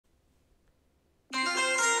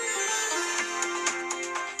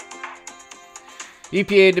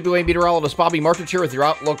EPA and WA meteorologist Bobby Martich here with your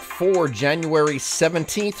outlook for January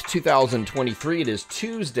 17th, 2023. It is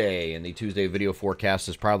Tuesday, and the Tuesday video forecast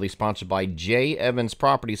is proudly sponsored by J. Evans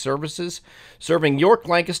Property Services, serving York,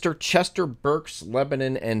 Lancaster, Chester, Berks,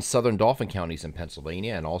 Lebanon, and southern Dauphin counties in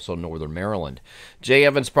Pennsylvania and also northern Maryland. J.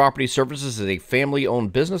 Evans Property Services is a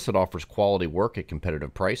family-owned business that offers quality work at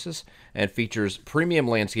competitive prices and features premium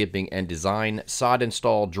landscaping and design, sod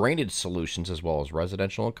install, drainage solutions, as well as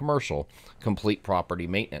residential and commercial complete property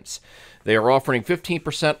maintenance. They are offering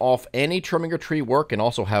 15% off any trimming or tree work and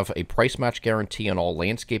also have a price match guarantee on all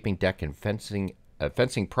landscaping, deck, and fencing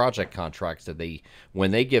project contracts that when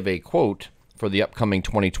they give a quote for the upcoming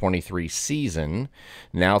 2023 season,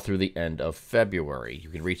 now through the end of February. You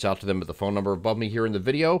can reach out to them at the phone number above me here in the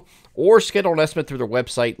video or schedule an estimate through their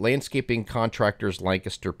website,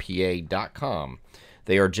 landscapingcontractorslancasterpa.com.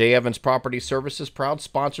 They are J. Evans Property Services, proud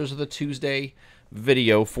sponsors of the Tuesday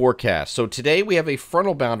video forecast. So today we have a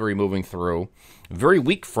frontal boundary moving through, very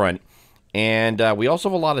weak front, and we also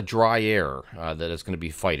have a lot of dry air that is going to be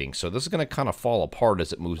fighting. So this is going to kind of fall apart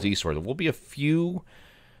as it moves eastward. There will be a few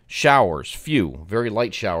showers, very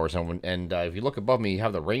light showers, and if you look above me, you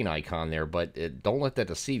have the rain icon there, but don't let that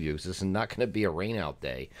deceive you, because this is not going to be a rain out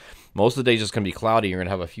day. Most of the day is just going to be cloudy. You're going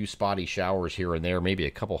to have a few spotty showers here and there, maybe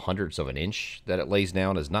a couple hundredths of an inch that it lays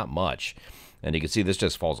down is not much. And you can see this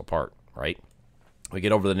just falls apart, right? We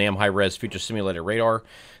get over the NAM high-res future simulated radar.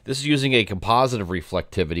 This is using a composite of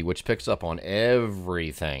reflectivity, which picks up on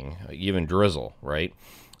everything, even drizzle, right?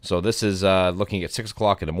 So this is looking at 6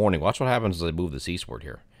 o'clock in the morning. Watch what happens as I move this eastward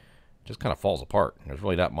here. It just kind of falls apart. There's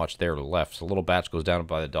really not much there to the left. So a little batch goes down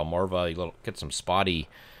by the Delmarva. You get some spotty,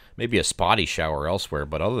 maybe a spotty shower elsewhere.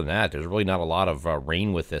 But other than that, there's really not a lot of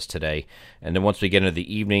rain with this today. And then once we get into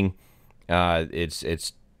the evening,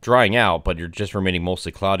 it's drying out, but you're just remaining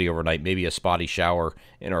mostly cloudy overnight, maybe a spotty shower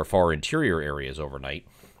in our far interior areas overnight.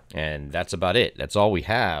 And that's about it. That's all we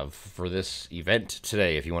have for this event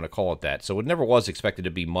today, if you want to call it that. So it never was expected to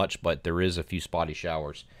be much, but there is a few spotty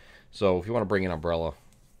showers. So if you want to bring an umbrella,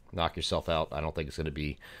 knock yourself out. I don't think it's going to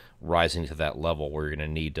be rising to that level where you're going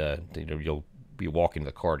to need to, you'll be walking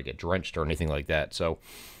the car to get drenched or anything like that. So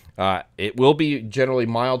it will be generally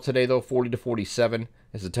mild today, though, 40 to 47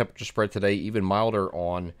 is the temperature spread today, even milder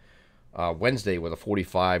on Wednesday with a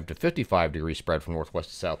 45 to 55 degree spread from northwest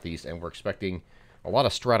to southeast, and we're expecting a lot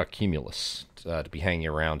of stratocumulus to be hanging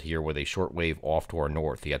around here with a short wave off to our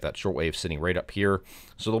north. You got that short wave sitting right up here,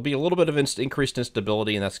 so there'll be a little bit of increased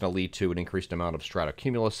instability, and that's going to lead to an increased amount of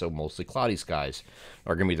stratocumulus, so mostly cloudy skies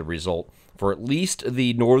are going to be the result for at least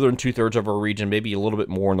the northern two-thirds of our region, maybe a little bit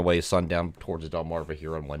more in the way of sun down towards the Delmarva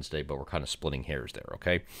here on Wednesday, but we're kind of splitting hairs there,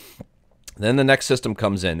 okay? Then the next system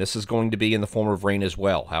comes in. This is going to be in the form of rain as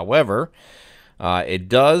well. However, it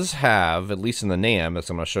does have, at least in the NAM, as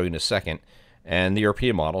I'm going to show you in a second, and the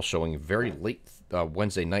European model showing very late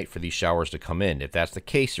Wednesday night for these showers to come in. If that's the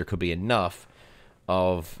case, there could be enough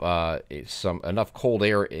of enough cold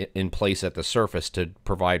air in place at the surface to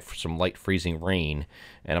provide for some light freezing rain.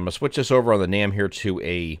 And I'm going to switch this over on the NAM here to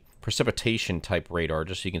a precipitation type radar,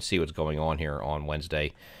 just so you can see what's going on here on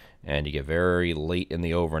Wednesday. And you get very late in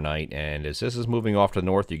the overnight, and as this is moving off to the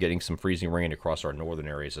north, you're getting some freezing rain across our northern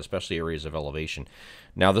areas, especially areas of elevation.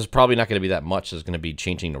 Now, this is probably not going to be that much. It's going to be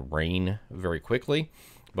changing to rain very quickly,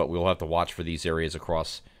 but we'll have to watch for these areas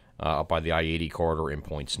across up by the I-80 corridor and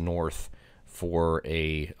points north for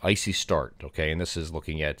a icy start, okay? And this is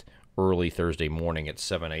looking at early Thursday morning at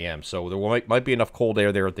 7 a.m. So there might be enough cold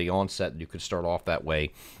air there at the onset that you could start off that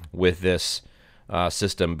way with this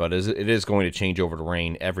system, but it is going to change over to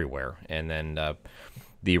rain everywhere, and then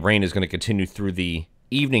the rain is going to continue through the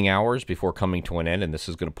evening hours before coming to an end, and this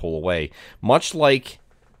is going to pull away. Much like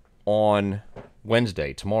on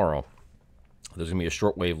Wednesday, tomorrow, there's going to be a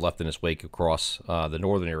short wave left in its wake across the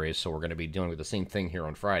northern areas, so we're going to be dealing with the same thing here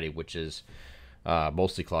on Friday, which is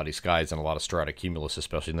mostly cloudy skies and a lot of stratocumulus,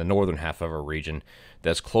 especially in the northern half of our region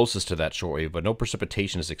that's closest to that short wave, but no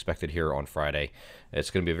precipitation is expected here on Friday.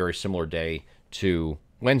 It's going to be a very similar day to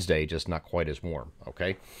Wednesday, just not quite as warm,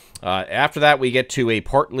 okay? After that, we get to a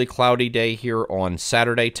partly cloudy day here on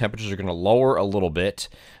Saturday. Temperatures are going to lower a little bit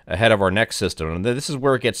ahead of our next system, and this is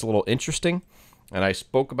where it gets a little interesting, and I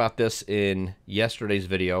spoke about this in yesterday's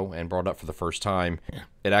video and brought it up for the first time.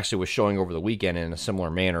 It actually was showing over the weekend in a similar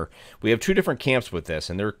manner. We have two different camps with this,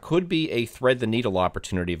 and there could be a thread the needle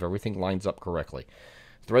opportunity if everything lines up correctly.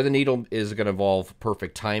 Thread the needle is going to involve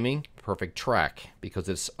perfect timing, perfect track, because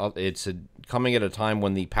it's coming at a time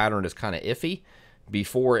when the pattern is kind of iffy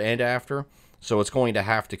before and after, so it's going to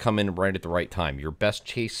have to come in right at the right time. Your best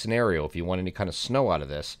case scenario, if you want any kind of snow out of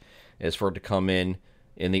this, is for it to come in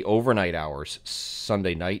the overnight hours,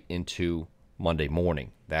 Sunday night into Monday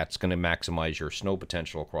morning. That's going to maximize your snow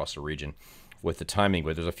potential across the region with the timing.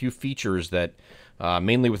 But there's a few features that,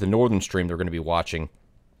 mainly with the northern stream, they're going to be watching.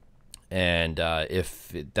 And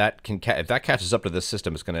if that catches up to this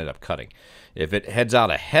system, it's going to end up cutting. If it heads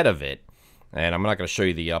out ahead of it, and I'm not going to show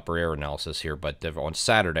you the upper air analysis here, but on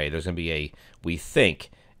Saturday, there's going to be we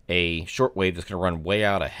think, a shortwave that's going to run way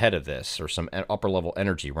out ahead of this, or some upper level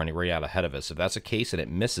energy running way out ahead of us. If that's the case and it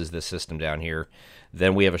misses this system down here,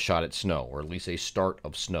 then we have a shot at snow, or at least a start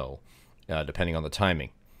of snow, depending on the timing.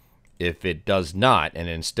 If it does not, and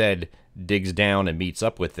instead digs down and meets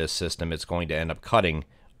up with this system, it's going to end up cutting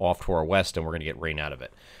off to our west, and we're going to get rain out of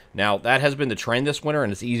it. Now, that has been the trend this winter,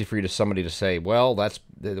 and it's easy for you somebody to say, well, that's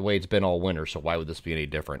the way it's been all winter, so why would this be any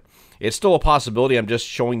different? It's still a possibility. I'm just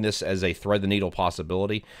showing this as a thread-the-needle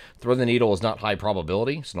possibility. Thread-the-needle is not high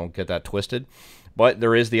probability, so don't get that twisted. But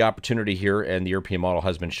there is the opportunity here, and the European model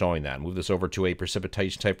has been showing that. Move this over to a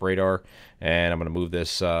precipitation-type radar, and I'm going to move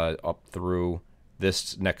this up through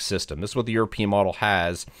this next system. This is what the European model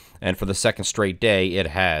has, and for the second straight day, it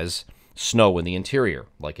has snow in the interior,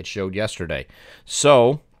 like it showed yesterday.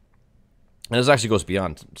 So, and this actually goes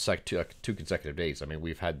beyond two consecutive days. I mean,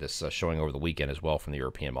 we've had this showing over the weekend as well from the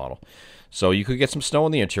European model. So you could get some snow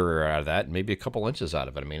in the interior out of that, maybe a couple inches out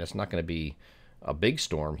of it. I mean, it's not going to be a big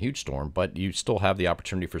storm, huge storm, but you still have the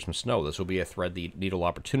opportunity for some snow. This will be a thread-the-needle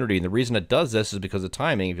opportunity, and the reason it does this is because of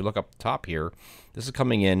timing. If you look up top here, this is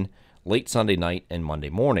coming in late Sunday night and Monday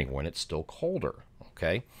morning when it's still colder,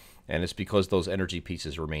 okay? And it's because those energy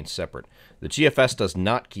pieces remain separate. The GFS does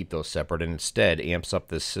not keep those separate, and instead amps up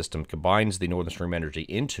this system, combines the northern stream energy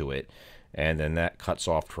into it, and then that cuts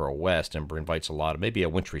off to our west and invites a lot of, maybe a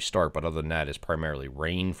wintry start, but other than that, it's primarily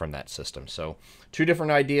rain from that system. So two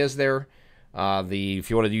different ideas there. If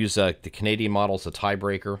you want to use the Canadian model as a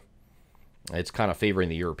tiebreaker, it's kind of favoring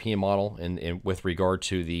the European model with regard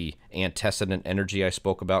to the antecedent energy I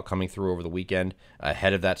spoke about coming through over the weekend.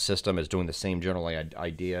 Ahead of that system is doing the same general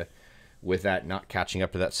idea with that not catching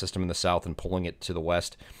up to that system in the south and pulling it to the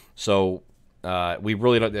west. So we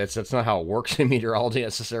really don't, that's not how it works in meteorology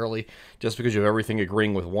necessarily. Just because you have everything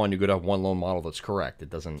agreeing with one, you could have one lone model that's correct. It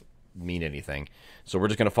doesn't mean anything. So we're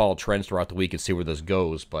just going to follow trends throughout the week and see where this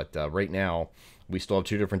goes. But right now, we still have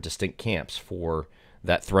two different distinct camps for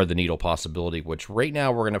that thread-the-needle possibility, which right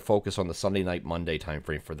now we're going to focus on the Sunday night, Monday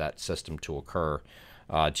timeframe for that system to occur.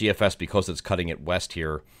 GFS, because it's cutting it west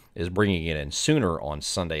here, is bringing it in sooner on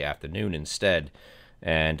Sunday afternoon instead.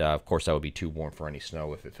 And, of course, that would be too warm for any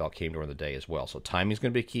snow if it came during the day as well. So timing is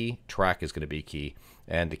going to be key. Track is going to be key.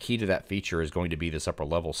 And the key to that feature is going to be this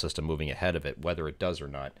upper-level system moving ahead of it, whether it does or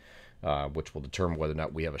not, which will determine whether or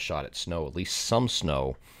not we have a shot at snow, at least some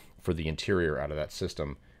snow for the interior out of that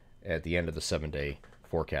system at the end of the 7-day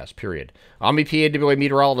forecast period. I'm EPAWA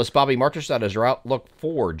meteorologist Bobby Marcus. That is our outlook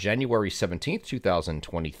for January 17th,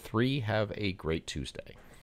 2023. Have a great Tuesday.